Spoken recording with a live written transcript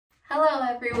Hello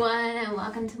everyone and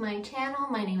welcome to my channel.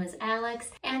 My name is Alex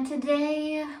and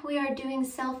today we are doing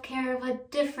self-care of a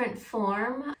different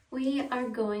form. We are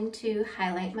going to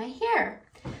highlight my hair.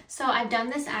 So I've done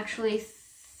this actually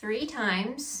 3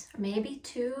 times, maybe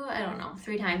 2, I don't know,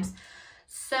 3 times.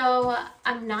 So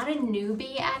I'm not a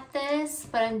newbie at this,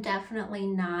 but I'm definitely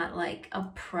not like a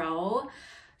pro.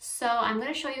 So I'm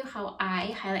going to show you how I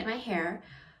highlight my hair.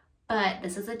 But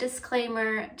this is a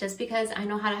disclaimer, just because I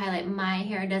know how to highlight my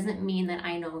hair doesn't mean that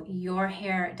I know your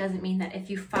hair. It doesn't mean that if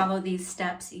you follow these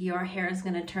steps, your hair is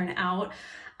gonna turn out.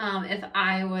 If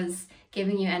I was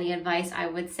giving you any advice, I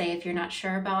would say if you're not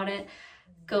sure about it,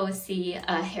 go see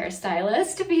a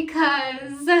hairstylist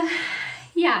because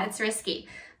yeah, it's risky.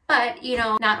 But you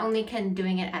know, not only can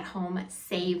doing it at home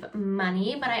save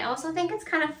money, but I also think it's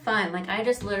kind of fun. Like I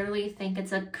just literally think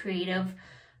it's a creative,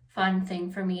 fun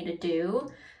thing for me to do.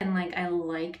 And like I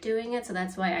like doing it, so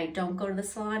that's why I don't go to the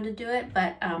salon to do it.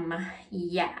 But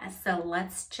yeah, so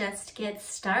let's just get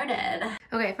started.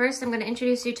 Okay, first I'm gonna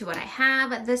introduce you to what I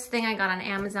have. This thing I got on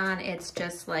Amazon, it's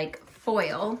just like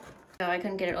foil. So I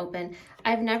couldn't get it open.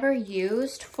 I've never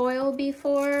used foil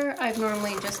before. I've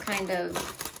normally just kind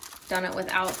of done it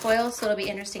without foil, so it'll be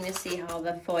interesting to see how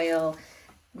the foil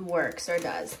works or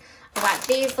does. I got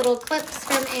these little clips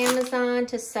from Amazon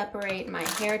to separate my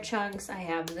hair chunks. I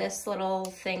have this little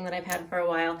thing that I've had for a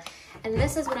while, and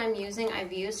this is what I'm using.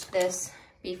 I've used this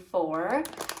before.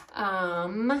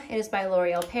 It is by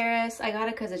L'Oreal Paris. I got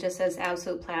it because it just says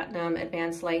Absolute Platinum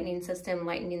Advanced Lightening System.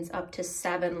 Lightning's up to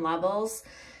 7 levels.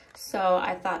 So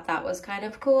I thought that was kind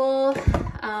of cool.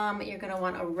 You're gonna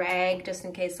want a rag just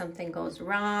in case something goes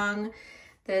wrong.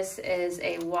 This is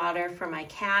a water for my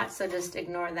cat, so just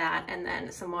ignore that. And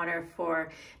then some water for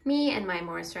me and my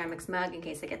Humorous ceramics mug in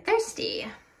case I get thirsty.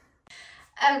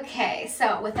 Okay,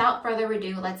 so without further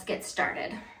ado, let's get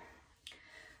started.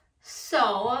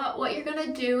 So what you're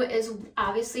gonna do is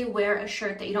obviously wear a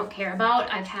shirt that you don't care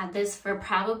about. I've had this for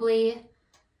probably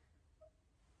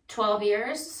 12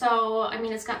 years. So, I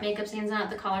mean, it's got makeup stains on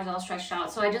it, the collar's all stretched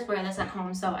out. So I just wear this at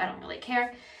home, so I don't really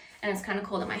care. And it's kind of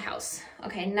cold in my house.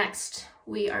 Okay, next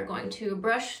we are going to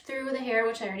brush through the hair,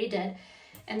 which I already did.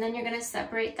 And then you're gonna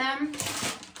separate them.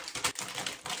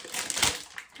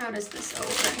 How does this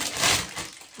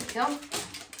open? There we go.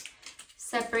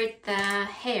 Separate the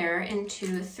hair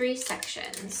into 3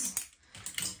 sections.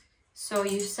 So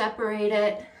you separate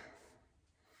it.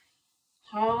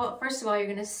 First of all, you're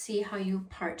gonna see how you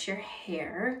part your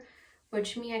hair,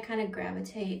 which me, I kind of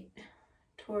gravitate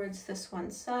towards this one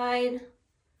side.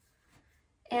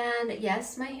 And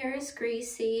yes, my hair is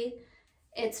greasy.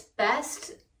 It's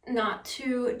best not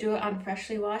to do it on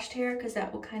freshly washed hair because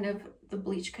that will kind of, the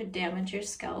bleach could damage your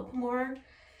scalp more.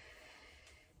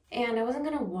 And I wasn't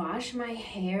gonna wash my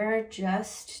hair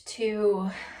just to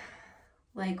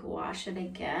like wash it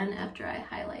again after I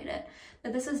highlight it.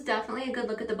 But this is definitely a good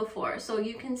look at the before. So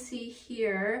you can see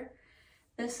here,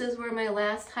 this is where my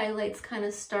last highlights kind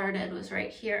of started, was right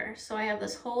here. So I have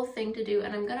this whole thing to do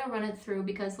and I'm gonna run it through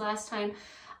because last time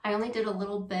I only did a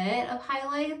little bit of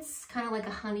highlights, kind of like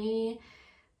a honey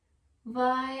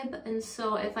vibe. And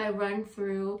so if I run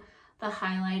through the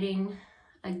highlighting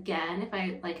again, if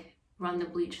I like run the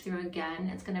bleach through again,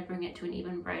 it's gonna bring it to an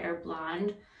even brighter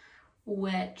blonde,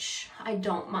 which I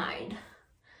don't mind.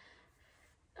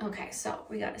 Okay, so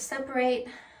we gotta separate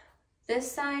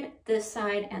this side,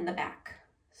 and the back.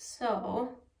 So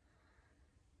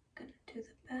I'm gonna do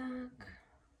the back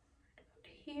right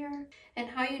here. And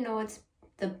how you know it's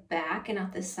the back and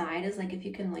not the side is like if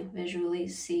you can like visually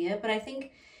see it, but I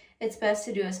think it's best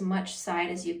to do as much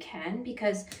side as you can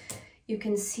because you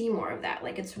can see more of that.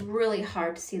 Like it's really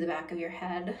hard to see the back of your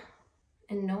head,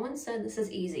 and no one said this is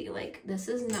easy. Like this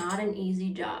is not an easy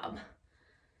job.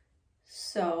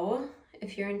 So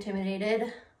if you're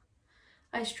intimidated,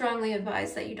 I strongly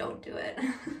advise that you don't do it.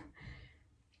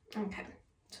 Okay,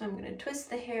 so I'm gonna twist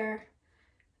the hair,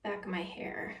 back of my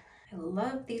hair. I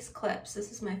love these clips.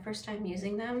 This is my first time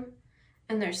using them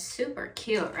and they're super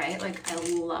cute, right? Like I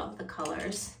love the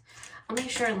colors. I'll make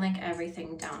sure and link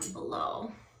everything down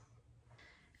below.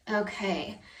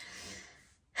 Okay.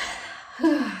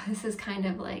 This is kind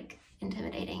of like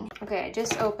intimidating. Okay, I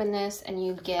just opened this and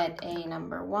you get a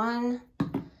number 1,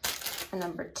 a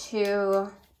number 2,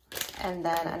 and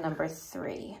then a number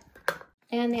 3.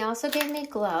 And they also gave me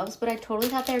gloves, but I totally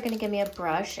thought they were gonna give me a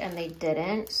brush and they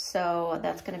didn't, so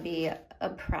that's gonna be a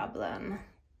problem.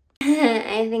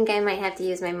 I think I might have to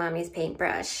use my mommy's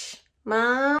paintbrush.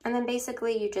 Mom? And then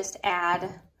basically you just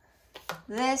add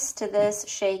this to this,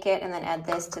 shake it, and then add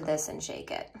this to this and shake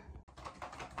it.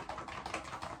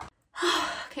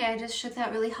 Okay, I just shook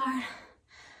that really hard.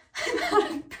 I'm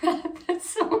out of breath. That's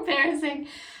so embarrassing.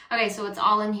 thing. Okay, so it's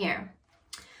all in here.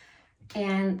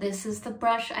 And this is the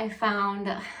brush I found.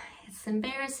 It's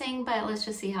embarrassing, but let's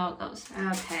just see how it goes.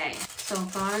 Okay, so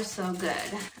far so good.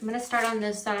 I'm gonna start on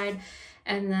this side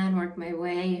and then work my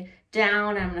way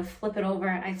down. I'm gonna flip it over.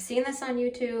 I've seen this on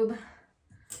YouTube,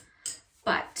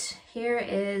 but here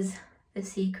is the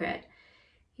secret.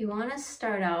 You wanna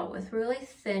start out with really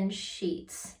thin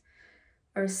sheets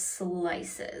or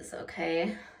slices,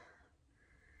 okay?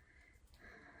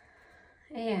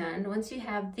 And once you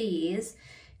have these,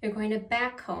 you're going to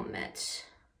backcomb it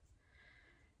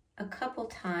a couple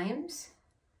times.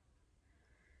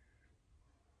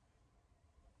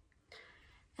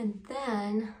 And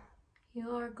then you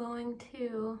are going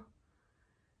to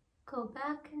go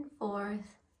back and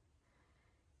forth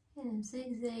in a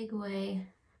zigzag way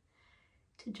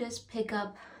to just pick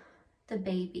up the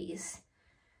babies.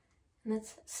 And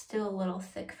that's still a little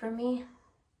thick for me.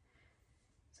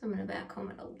 So I'm gonna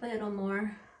backcomb it a little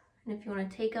more. And if you wanna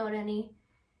take out any,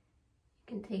 you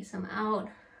can take some out.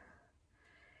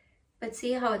 But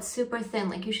see how it's super thin,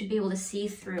 like you should be able to see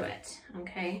through it,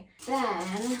 okay?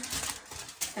 Then,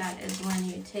 that is when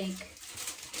you take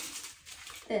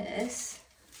this,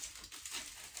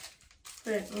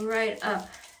 put it right up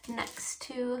next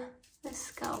to the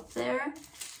scalp there.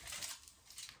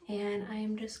 And I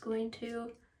am just going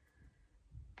to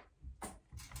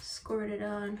squirt it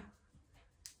on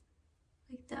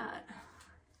like that.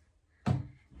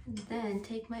 And then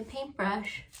take my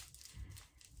paintbrush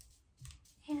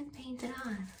and paint it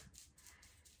on.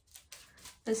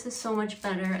 This is so much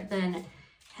better than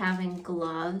having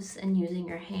gloves and using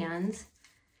your hands.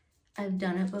 I've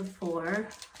done it before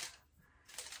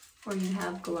where you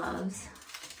have gloves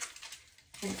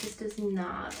and it just does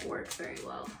not work very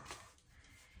well.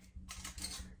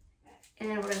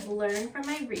 And what I've learned from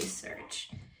my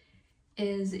research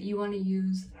is you want to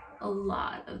use a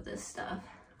lot of this stuff.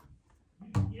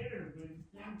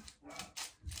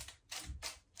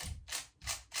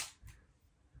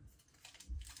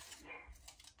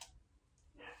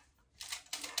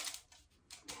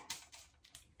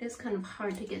 It's kind of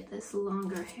hard to get this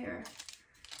longer hair.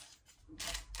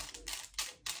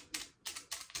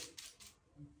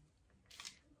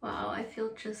 Wow, I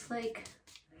feel just like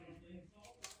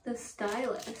the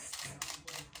stylist.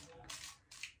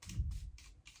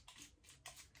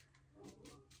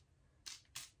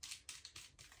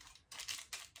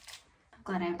 I'm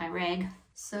glad I have my rig.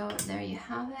 So there you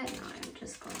have it. Now I'm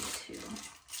just going to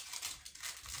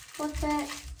flip it,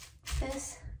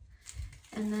 this,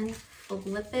 and then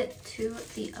flip it to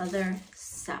the other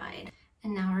side.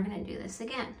 And now we're gonna do this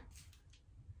again.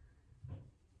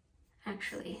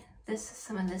 Actually,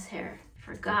 some of this hair,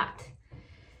 forgot.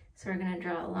 So we're gonna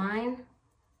draw a line.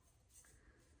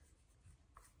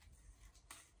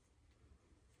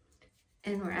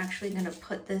 And we're actually gonna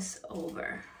put this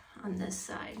over on this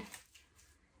side.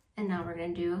 And now we're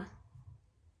gonna do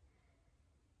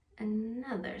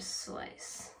another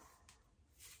slice.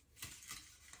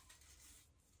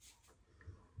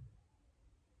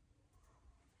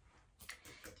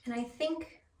 And I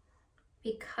think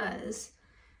because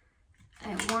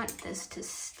I want this to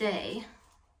stay,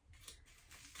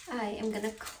 I am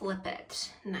gonna clip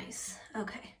it. Nice,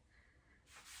 okay.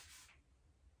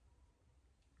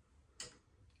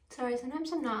 Sorry,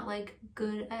 sometimes I'm not like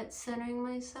good at centering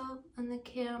myself on the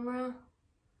camera.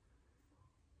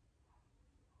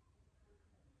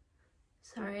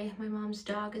 Sorry, my mom's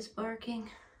dog is barking.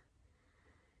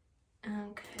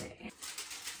 Okay.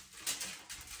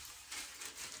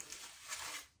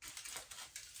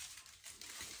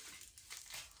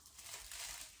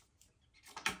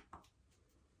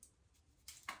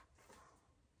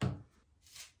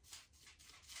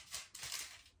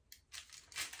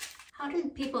 How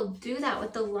did people do that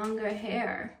with the longer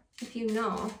hair? If you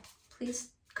know,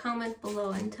 please comment below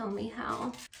and tell me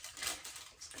how.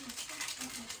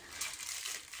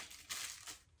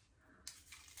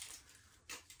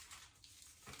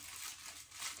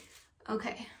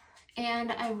 Okay,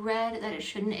 and I read that it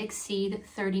shouldn't exceed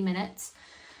 30 minutes.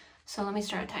 So let me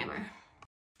start a timer.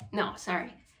 No,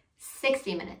 sorry,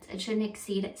 60 minutes. It shouldn't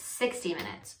exceed 60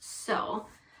 minutes. So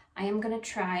I am gonna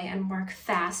try and work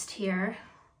fast here.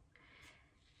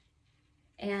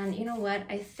 And you know what,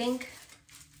 I think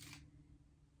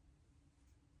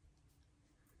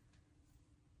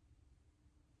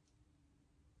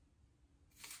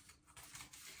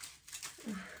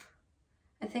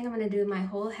I'm gonna do my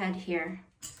whole head here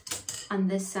on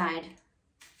this side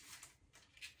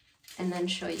and then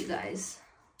show you guys.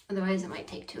 Otherwise it might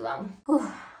take too long.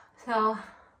 Whew. So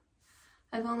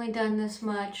I've only done this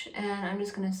much and I'm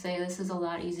just gonna say this is a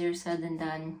lot easier said than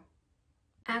done.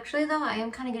 Actually though, I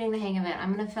am kind of getting the hang of it.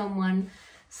 I'm gonna film one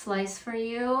slice for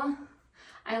you.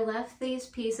 I left these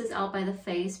pieces out by the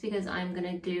face because I'm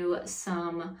gonna do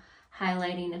some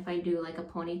highlighting if I do like a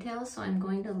ponytail. So I'm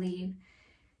going to leave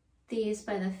these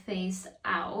by the face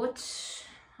out.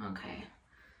 Okay,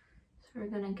 so we're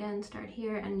gonna again start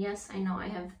here. And yes, I know I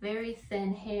have very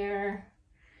thin hair.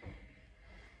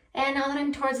 And now that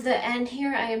I'm towards the end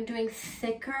here, I am doing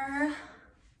thicker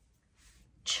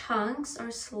chunks or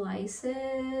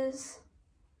slices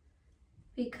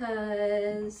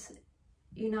because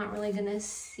you're not really gonna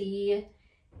see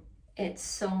it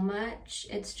so much.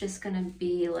 It's just gonna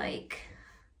be like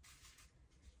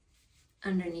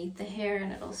underneath the hair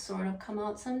and it'll sort of come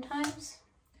out sometimes.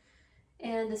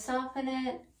 And to soften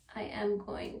it, I am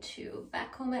going to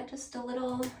backcomb it just a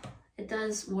little. It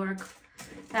does work.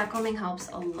 Backcombing helps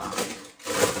a lot.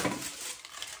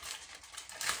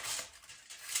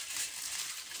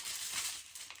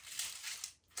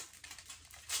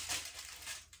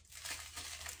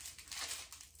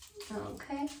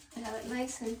 Okay, I have it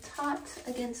nice and taut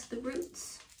against the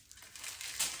roots.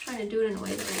 I'm trying to do it in a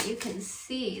way that you can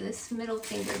see this middle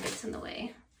finger gets in the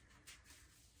way.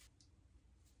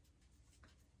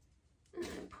 And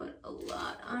I put a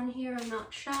lot on here, I'm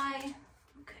not shy.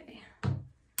 Okay.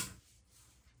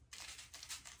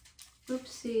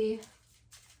 Oopsie.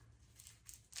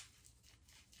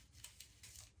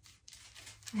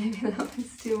 Maybe that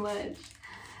was too much.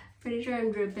 Pretty sure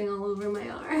I'm dripping all over my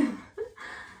arm.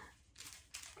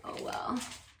 Oh well.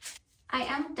 I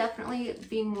am definitely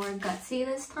being more gutsy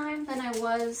this time than I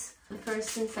was the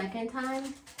first and second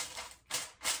time.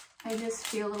 I just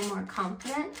feel a little more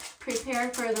confident. Prepare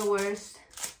for the worst,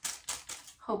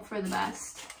 hope for the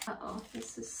best. Uh-oh,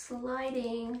 this is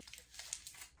sliding.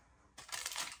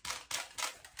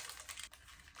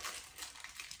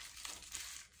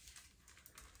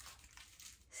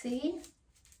 See?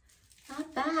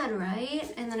 Not bad,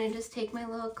 right? And then I just take my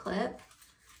little clip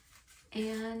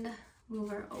and move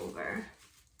her over.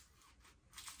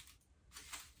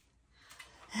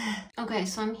 Okay,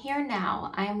 so I'm here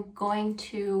now. I'm going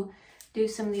to do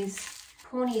some of these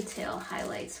ponytail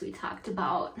highlights we talked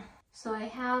about. So I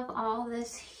have all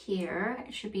this here.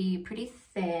 It should be pretty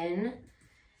thin.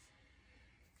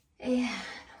 And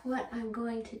what I'm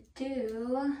going to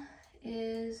do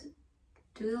is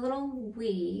do a little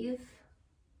weave.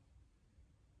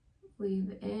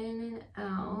 Weave in and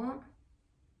out.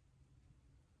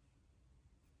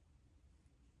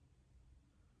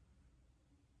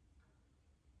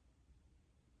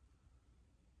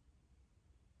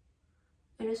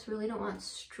 I just really don't want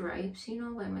stripes, you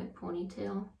know, by my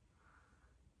ponytail.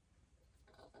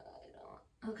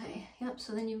 Okay, yep,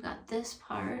 so then you've got this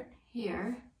part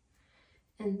here,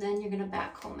 and then you're gonna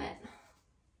backcomb it.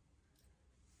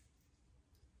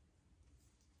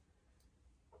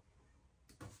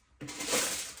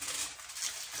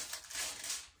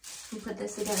 And put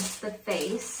this against the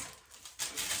face.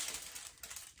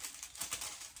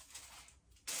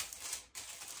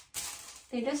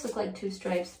 They just look like two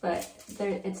stripes, but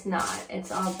it's not.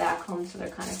 It's all backcombed, so they're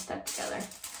kind of stuck together.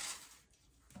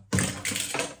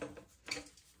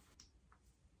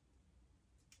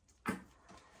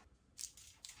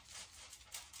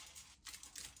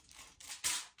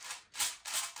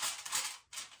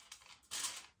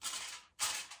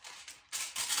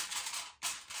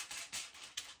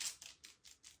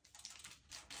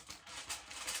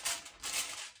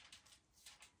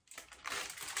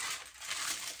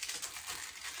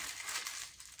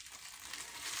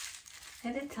 I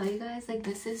had to tell you guys, like,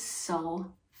 this is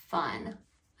so fun.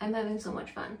 I'm having so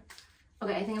much fun.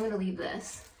 Okay, I think I'm gonna leave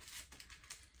this.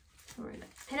 So we're gonna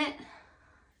pin it.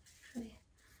 Actually,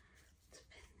 let's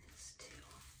pin this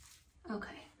too.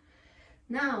 Okay.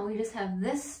 Now we just have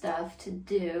this stuff to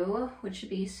do, which should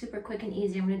be super quick and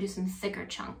easy. I'm gonna do some thicker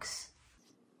chunks.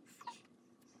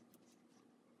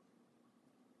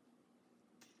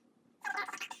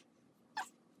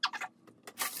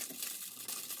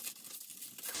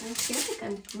 I feel like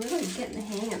I'm really getting the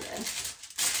hang of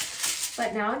this.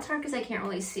 But now it's hard because I can't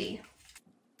really see.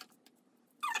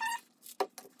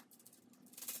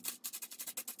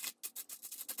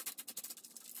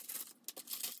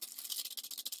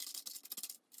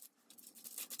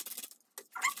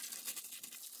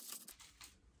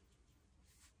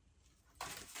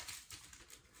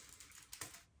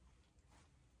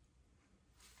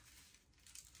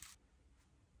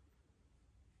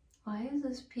 Why is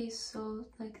this piece so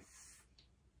like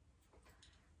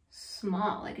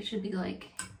small? Like it should be like,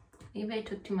 maybe I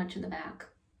took too much in the back.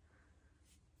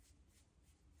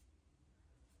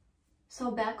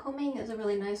 So backcombing is a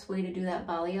really nice way to do that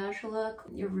balayage look.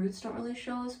 Your roots don't really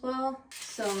show as well.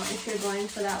 So if you're going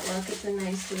for that look, it's a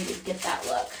nice way to get that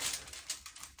look.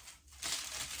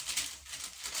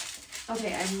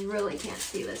 Okay, I really can't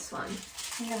see this one. I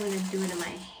think I'm gonna do it in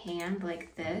my hand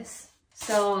like this.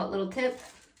 So little tip,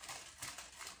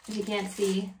 if you can't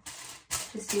see,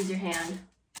 just use your hand.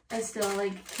 I still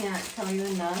can't tell you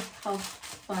enough how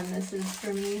fun this is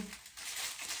for me.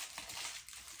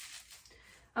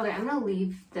 Okay, I'm gonna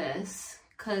leave this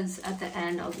because at the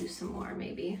end I'll do some more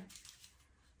maybe.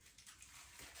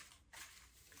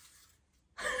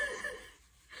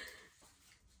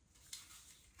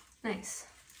 Nice.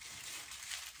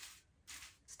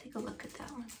 Let's take a look at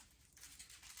that one.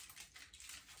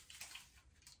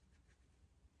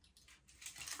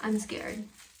 I'm scared. I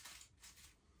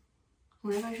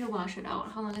wonder if I should wash it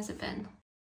out. How long has it been?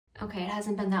 Okay, it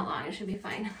hasn't been that long. It should be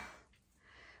fine.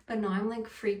 But no, I'm like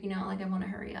freaking out. Like I want to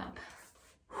hurry up.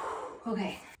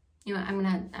 Okay. You know what?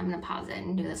 I'm gonna pause it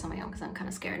and do this on my own because I'm kind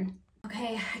of scared.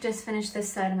 Okay, I just finished this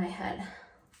side of my head.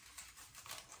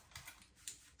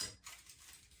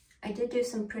 I did do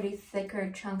some pretty thicker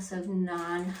chunks of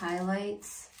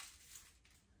non-highlights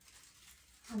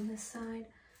on this side.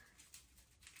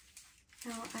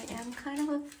 Now I am kind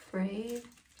of afraid.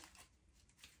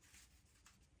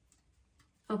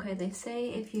 Okay, they say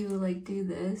if you like do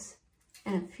this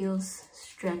and it feels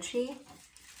stretchy,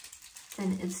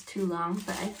 then it's too long,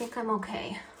 but I think I'm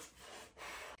okay.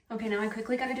 Okay, now I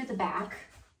quickly gotta do the back.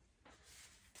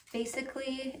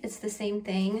 Basically, it's the same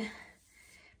thing,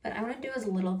 but I wanna do as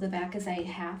little of the back as I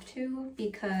have to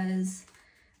because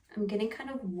I'm getting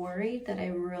kind of worried that I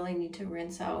really need to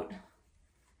rinse out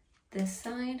this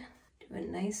side. Do a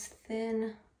nice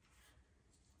thin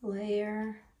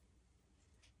layer.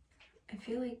 I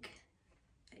feel like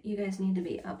you guys need to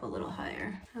be up a little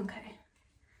higher. Okay.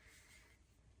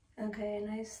 Okay, a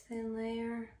nice thin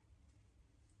layer.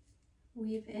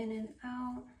 Weave in and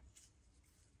out.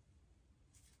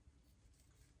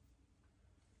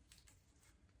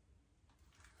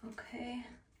 Okay,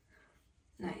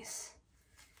 nice.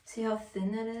 See how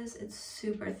thin that is? It's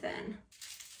super thin.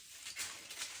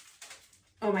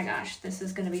 Oh my gosh, this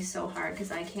is gonna be so hard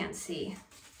because I can't see.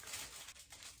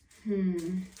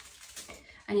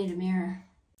 I need a mirror.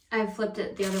 I've flipped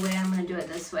it the other way. I'm gonna do it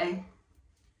this way.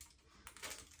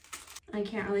 I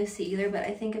can't really see either, but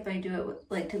I think if I do it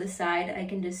like to the side, I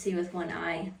can just see with one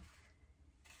eye.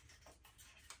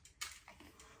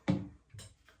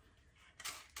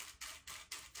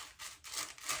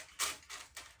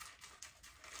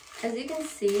 As you can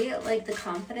see, like the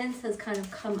confidence has kind of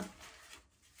come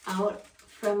out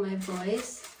from my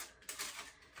voice.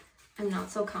 I'm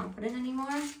not so confident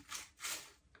anymore.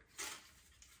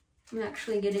 I'm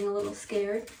actually getting a little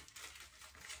scared.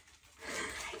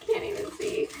 I can't even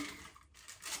see.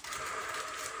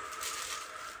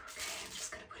 Okay, I'm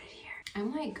just gonna put it here.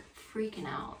 I'm like freaking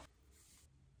out.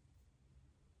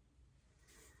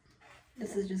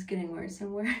 This is just getting worse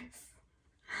and worse.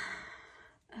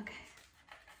 Okay.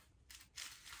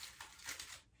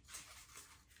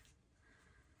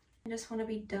 I just want to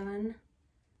be done.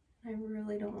 I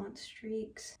really don't want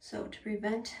streaks. So to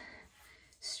prevent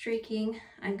streaking,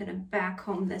 I'm gonna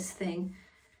backcomb this thing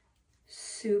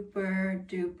super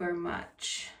duper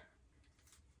much.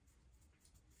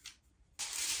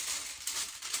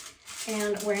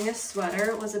 And wearing a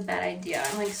sweater was a bad idea.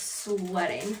 I'm like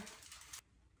sweating.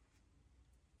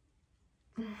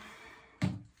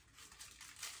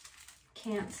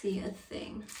 Can't see a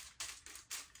thing.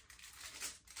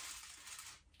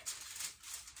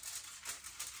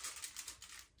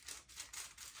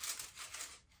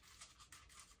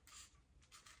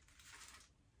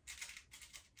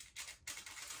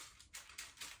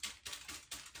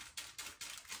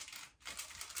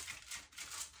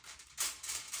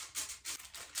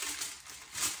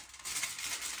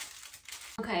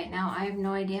 Okay, now I have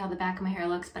no idea how the back of my hair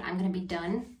looks, but I'm gonna be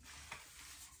done.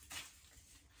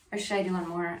 Or should I do one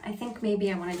more? I think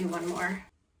maybe I wanna do one more.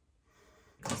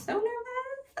 I'm so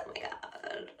nervous, oh my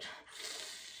God.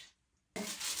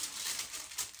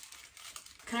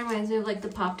 Kind of reminds me of like the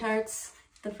Pop-Tarts,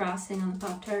 the frosting on the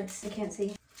Pop-Tarts. I can't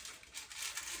see.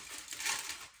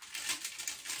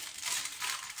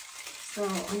 So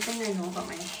one thing I know about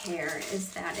my hair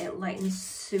is that it lightens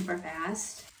super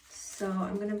fast. So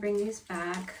I'm gonna bring these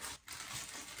back.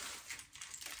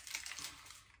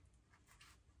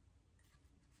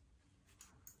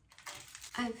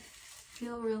 I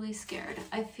feel really scared.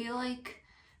 I feel like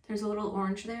there's a little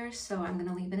orange there, so I'm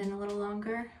gonna leave it in a little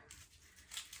longer.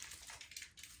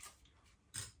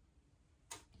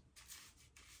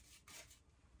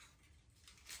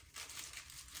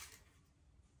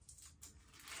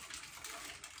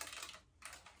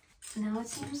 now it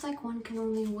seems like one can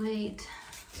only wait.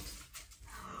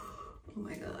 Oh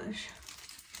my gosh.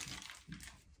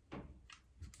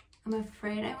 I'm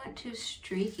afraid I went too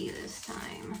streaky this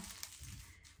time.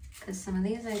 Because some of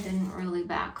these I didn't really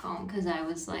back home because I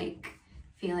was like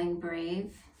feeling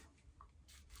brave.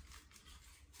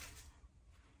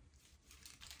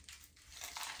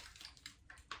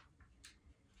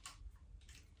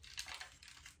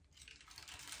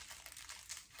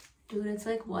 Dude, it's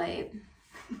like white.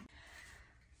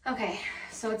 Okay,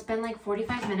 so it's been like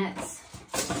 45 minutes.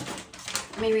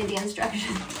 Let me read the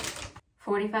instructions.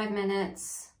 45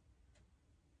 minutes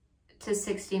to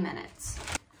 60 minutes.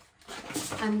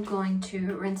 I'm going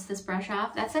to rinse this brush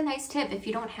off. That's a nice tip. If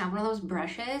you don't have one of those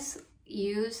brushes,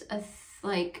 use a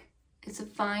it's a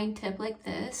fine tip like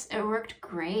this. It worked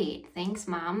great. Thanks,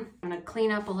 Mom. I'm gonna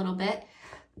clean up a little bit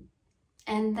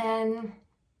and then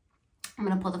I'm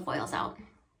gonna pull the foils out.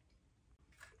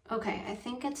 Okay, I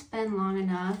think it's been long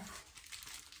enough.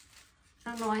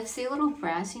 I don't know, I see a little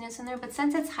brassiness in there, but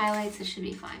since it's highlights, it should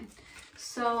be fine.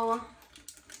 So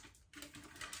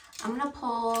I'm gonna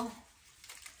pull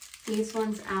these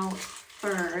ones out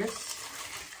first.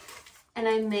 And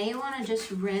I may wanna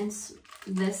just rinse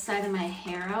this side of my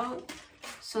hair out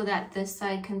so that this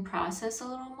side can process a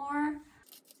little more.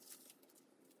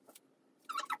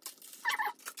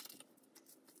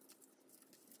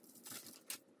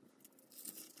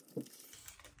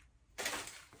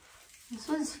 This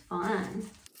was fun.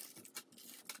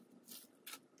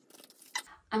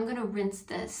 I'm gonna rinse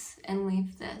this and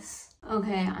leave this.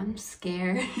 Okay, I'm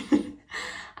scared.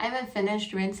 I haven't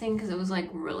finished rinsing because it was like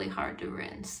really hard to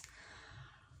rinse.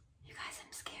 You guys,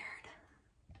 I'm scared.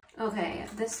 Okay,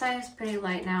 this side is pretty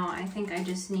light now. I think I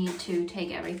just need to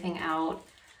take everything out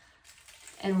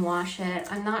and wash it.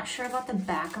 I'm not sure about the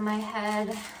back of my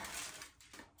head.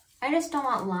 I just don't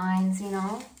want lines, you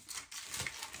know?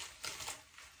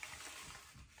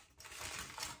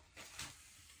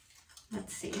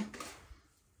 Let's see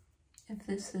if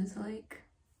this is like,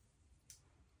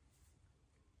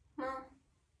 well,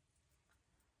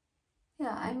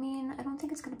 yeah, I mean, I don't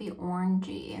think it's gonna be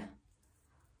orangey.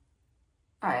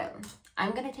 All right,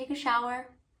 I'm gonna take a shower.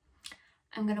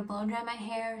 I'm gonna blow dry my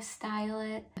hair, style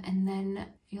it, and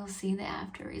then you'll see the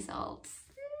after results.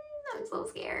 I'm so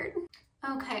scared.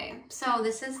 Okay, so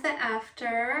this is the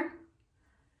after.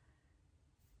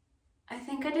 I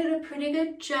think I did a pretty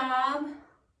good job.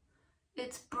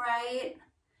 It's bright.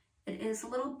 It is a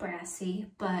little brassy,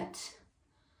 but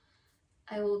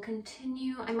I will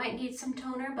continue. I might need some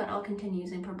toner, but I'll continue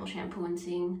using purple shampoo and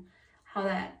seeing how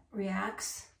that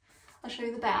reacts. I'll show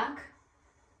you the back.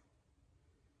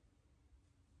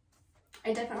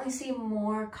 I definitely see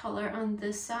more color on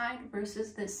this side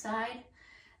versus this side.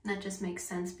 And that just makes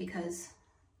sense because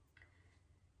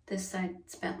this side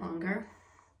spent longer.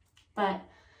 But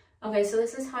okay, so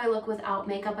this is how I look without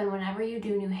makeup, and whenever you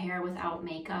do new hair without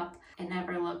makeup, it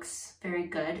never looks very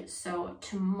good. So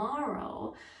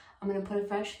tomorrow, I'm gonna put a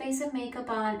fresh face of makeup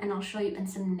on and I'll show you in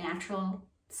some natural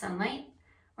sunlight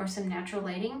or some natural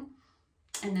lighting.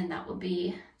 And then that will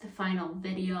be the final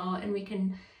video and we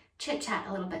can chit chat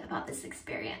a little bit about this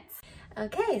experience.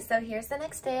 Okay, so here's the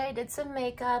next day. I did some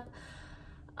makeup.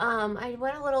 I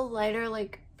went a little lighter,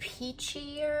 like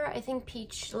peachier. I think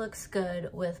peach looks good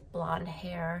with blonde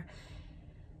hair.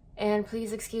 And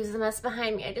please excuse the mess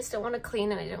behind me. I just don't want to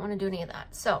clean and I don't want to do any of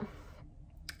that. So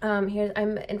here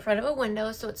I'm in front of a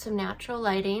window, so it's some natural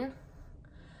lighting.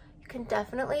 You can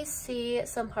definitely see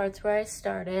some parts where I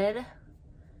started,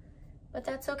 but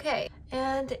that's okay.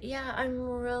 And yeah, I'm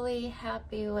really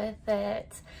happy with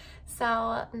it. So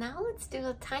now let's do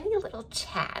a tiny little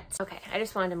chat. Okay, I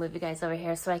just wanted to move you guys over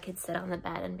here so I could sit on the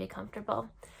bed and be comfortable.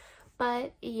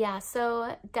 But yeah,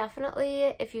 so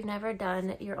definitely if you've never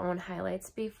done your own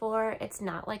highlights before, it's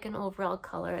not like an overall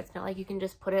color. It's not like you can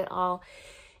just put it all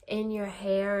in your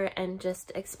hair and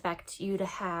just expect you to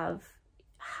have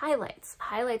highlights.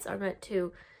 Highlights are meant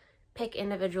to pick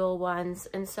individual ones.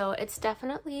 And so it's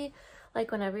definitely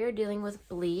like whenever you're dealing with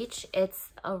bleach, it's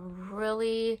a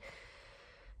really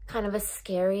kind of a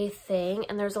scary thing.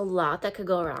 And there's a lot that could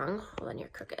go wrong when you're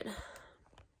crooked.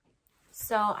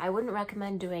 So I wouldn't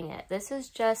recommend doing it. This is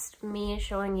just me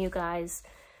showing you guys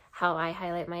how I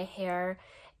highlight my hair.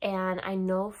 And I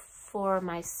know for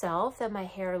myself that my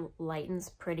hair lightens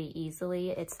pretty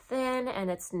easily. It's thin and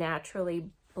it's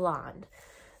naturally blonde.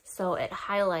 So it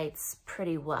highlights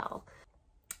pretty well.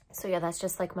 So yeah, that's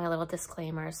just like my little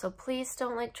disclaimer. So please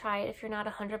don't like try it if you're not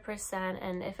 100%.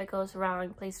 And if it goes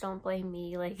wrong, please don't blame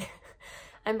me. Like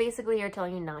I'm basically here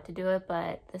telling you not to do it,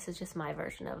 but this is just my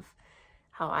version of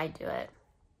how I do it.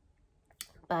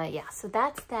 But yeah, so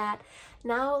that's that.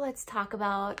 Now let's talk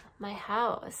about my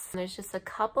house. There's just a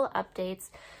couple updates.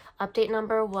 Update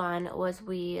number one was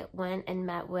we went and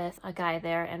met with a guy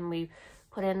there, and we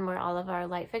put in where all of our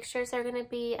light fixtures are going to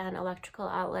be and electrical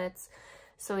outlets.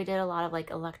 So we did a lot of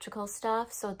like electrical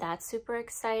stuff. So that's super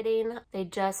exciting. They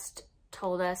just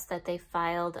told us that they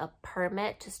filed a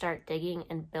permit to start digging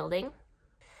and building.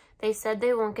 They said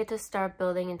they won't get to start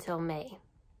building until May.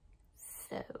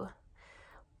 So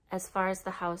as far as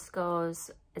the house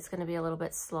goes, it's going to be a little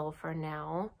bit slow for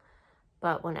now.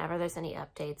 But whenever there's any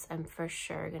updates, I'm for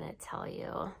sure going to tell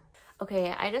you.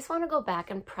 Okay, I just want to go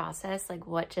back and process like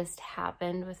what just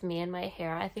happened with me and my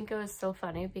hair. I think it was so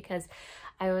funny because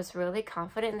I was really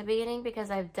confident in the beginning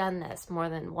because I've done this more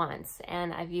than once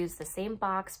and I've used the same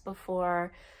box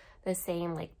before, the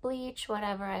same like bleach,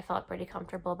 whatever. I felt pretty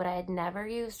comfortable, but I had never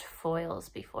used foils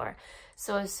before.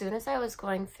 So as soon as I was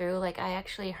going through, like I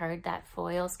actually heard that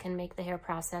foils can make the hair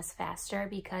process faster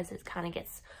because it kind of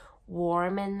gets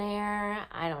warm in there.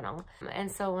 I don't know.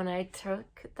 And so when I took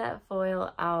that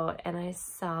foil out and I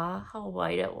saw how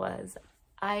white it was,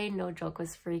 I, no joke,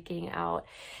 was freaking out.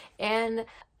 And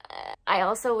I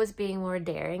also was being more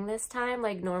daring this time.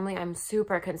 Like normally I'm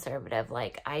super conservative.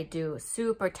 Like I do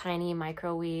super tiny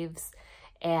microweaves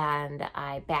and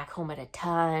I back home at a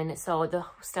ton. So the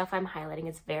stuff I'm highlighting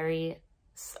is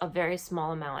a very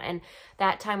small amount. And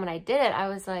that time when I did it, I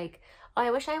was like, oh,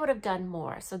 I wish I would have done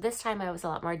more. So this time I was a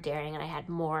lot more daring and I had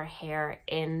more hair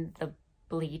in the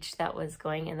bleach that was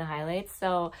going in the highlights.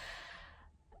 So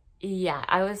yeah,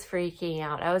 I was freaking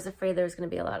out. I was afraid there was going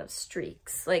to be a lot of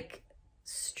streaks, like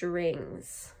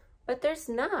strings, but there's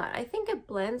not. I think it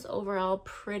blends overall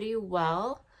pretty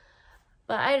well,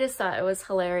 but I just thought it was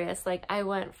hilarious. Like I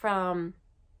went from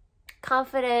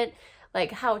confident,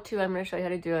 like I'm going to show you how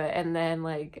to do it, and then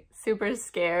like super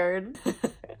scared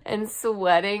and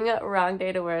sweating. Wrong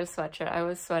day to wear a sweatshirt. I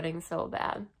was sweating so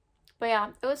bad. But yeah,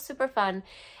 it was super fun.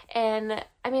 And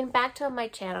I mean, back to my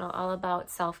channel, all about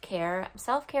self-care.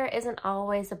 Self-care isn't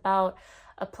always about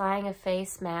applying a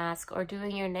face mask or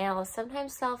doing your nails.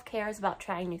 Sometimes self-care is about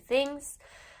trying new things,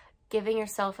 giving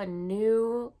yourself a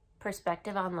new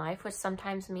perspective on life, which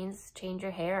sometimes means change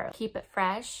your hair, keep it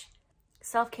fresh.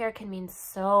 Self-care can mean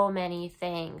so many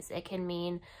things. It can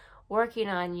mean working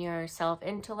on yourself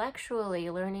intellectually,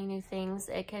 learning new things.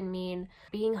 It can mean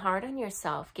being hard on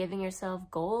yourself, giving yourself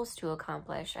goals to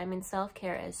accomplish. I mean,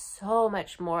 self-care is so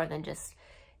much more than just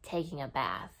taking a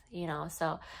bath, you know?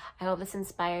 So I hope this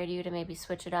inspired you to maybe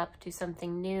switch it up, do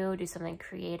something new, do something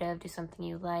creative, do something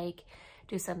you like,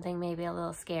 do something maybe a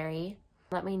little scary.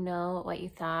 Let me know what you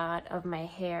thought of my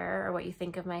hair or what you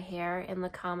think of my hair in the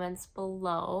comments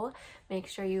below. Make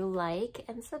sure you like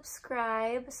and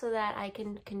subscribe so that I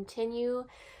can continue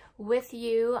with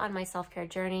you on my self-care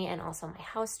journey and also my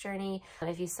house journey.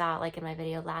 If you saw, like in my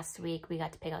video last week, we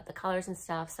got to pick out the colors and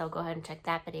stuff, so go ahead and check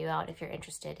that video out if you're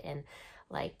interested in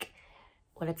like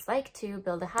what it's like to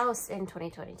build a house in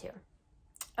 2022.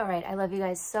 All right, I love you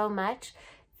guys so much.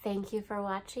 Thank you for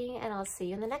watching, and I'll see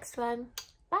you in the next one.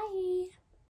 Bye.